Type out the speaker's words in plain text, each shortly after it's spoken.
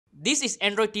This is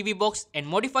Android TV box and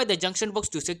modify the junction box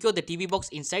to secure the TV box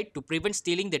inside to prevent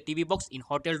stealing the TV box in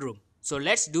hotel room. So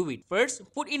let's do it. First,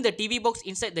 put in the TV box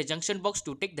inside the junction box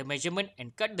to take the measurement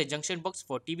and cut the junction box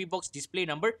for TV box display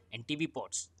number and TV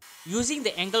ports. Using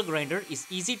the angle grinder is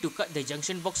easy to cut the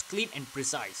junction box clean and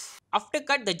precise. After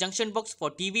cut the junction box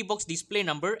for TV box display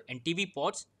number and TV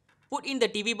ports, put in the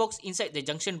TV box inside the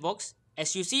junction box.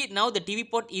 As you see now the TV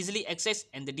port easily accessed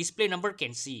and the display number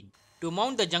can see. To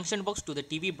mount the junction box to the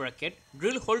TV bracket,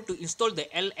 drill hole to install the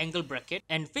L angle bracket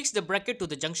and fix the bracket to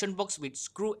the junction box with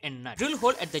screw and nut. Drill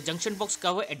hole at the junction box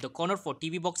cover at the corner for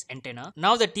TV box antenna.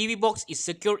 Now the TV box is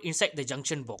secure inside the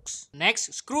junction box.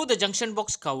 Next, screw the junction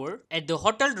box cover at the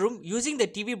hotel room using the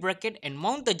TV bracket and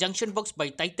mount the junction box by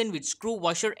tighten with screw,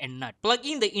 washer and nut. Plug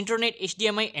in the Ethernet,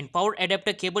 HDMI and power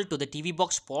adapter cable to the TV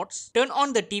box ports. Turn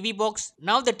on the TV box.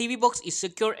 Now the TV box is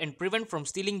secure and prevent from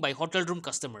stealing by hotel room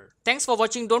customer. Thanks for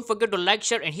watching. Don't forget to like,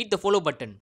 share and hit the follow button.